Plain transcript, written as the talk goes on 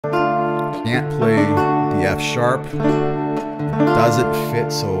can't play the F sharp. It doesn't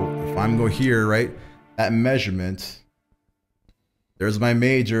fit. So if I'm going here, right, that measurement, there's my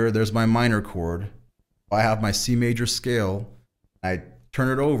major, there's my minor chord. If I have my C major scale, I turn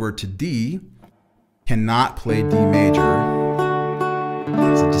it over to D, cannot play D major.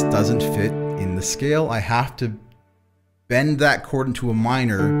 So it just doesn't fit in the scale. I have to bend that chord into a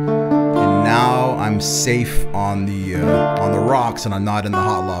minor, and now I'm safe on the rocks and I'm not in the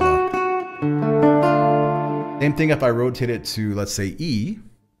hot lava. Same thing if I rotate it to, let's say, E.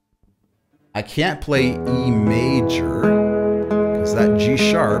 I can't play E major because that G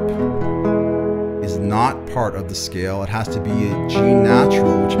sharp is not part of the scale. It has to be a G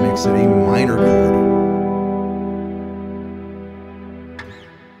natural, which makes it a minor chord.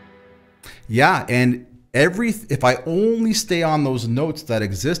 Yeah, and if I only stay on those notes that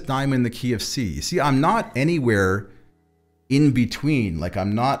exist, now I'm in the key of C. You see, I'm not anywhere in between. Like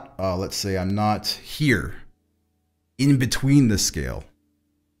I'm not, let's say I'm not here in between the scale.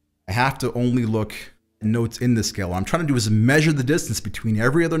 I have to only look at notes in the scale. What I'm trying to do is measure the distance between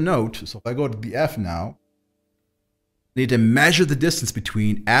every other note. So if I go to the F now, I need to measure the distance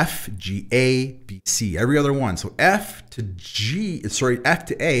between F, G, A, B, C, every other one. So F to G, sorry, F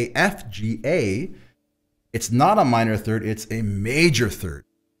to A, F, G, A, it's not a minor third, it's a major third.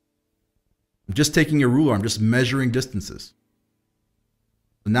 I'm just taking a ruler, I'm just measuring distances.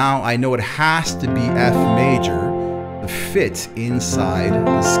 So now I know it has to be F major to fit inside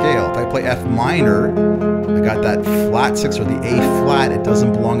the scale. If I play F minor, I got that flat 6 or the A flat, it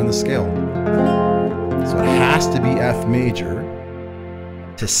doesn't belong in the scale. So it has to be F major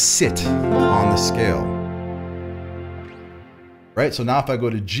to sit on the scale. Right, so now if I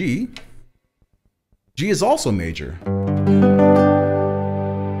go to G, G is also major.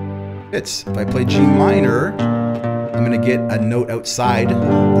 If I play G minor, I'm going to get a note outside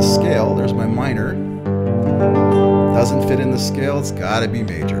the scale. There's my minor. Doesn't fit in the scale, it's got to be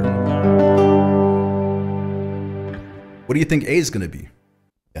major. What do you think A is going to be?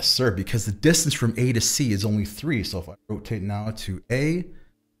 Yes, sir, because the distance from A to C is only 3. So if I rotate now to A,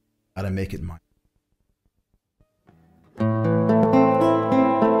 got to make it minor.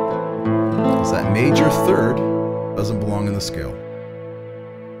 That major third doesn't belong in the scale.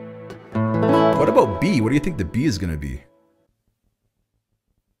 What about B? What do you think the B is going to be?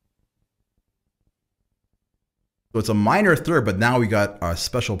 So it's a minor third, but now we got a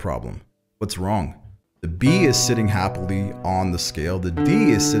special problem. What's wrong? The B is sitting happily on the scale. The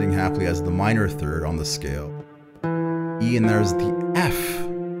D is sitting happily as the minor third on the scale. E, and there's the F.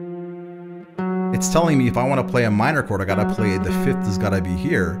 It's telling me if I want to play a minor chord, I got to play the 5th has got to be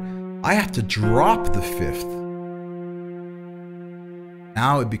here. I have to drop the 5th.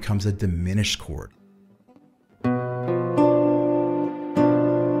 Now it becomes a diminished chord. See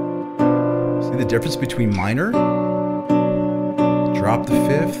the difference between minor? Drop the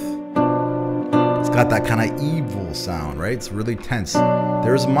 5th. It's got that kind of evil sound, right? It's really tense.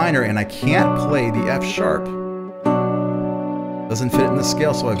 There's minor and I can't play the F sharp. Doesn't fit in the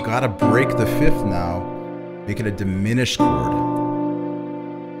scale, so I've got to break the 5th now, make it a diminished chord.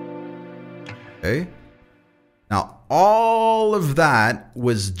 Okay. Now, all of that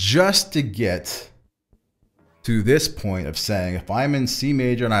was just to get to this point of saying, if I'm in C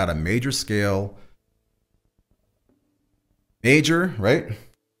major and I had a major scale, major, right?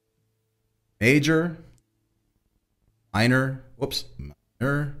 Major, minor, whoops,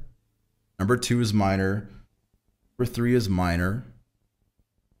 minor. Number 2 is minor. Number 3 is minor.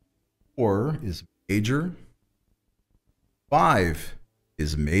 4 is major. 5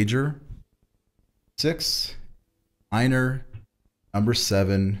 is major. 6, minor, number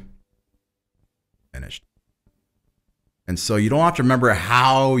 7, finished. And so you don't have to remember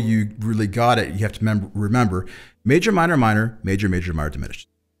how you really got it. You have to remember major, minor, minor, major, major, minor, diminished.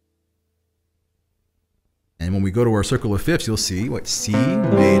 And when we go to our circle of fifths, you'll see what C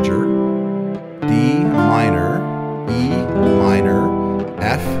major, D minor, E minor,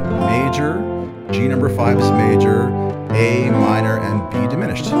 F major, G number 5 is major, A minor, and B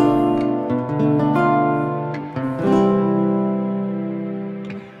diminished.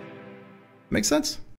 Make sense?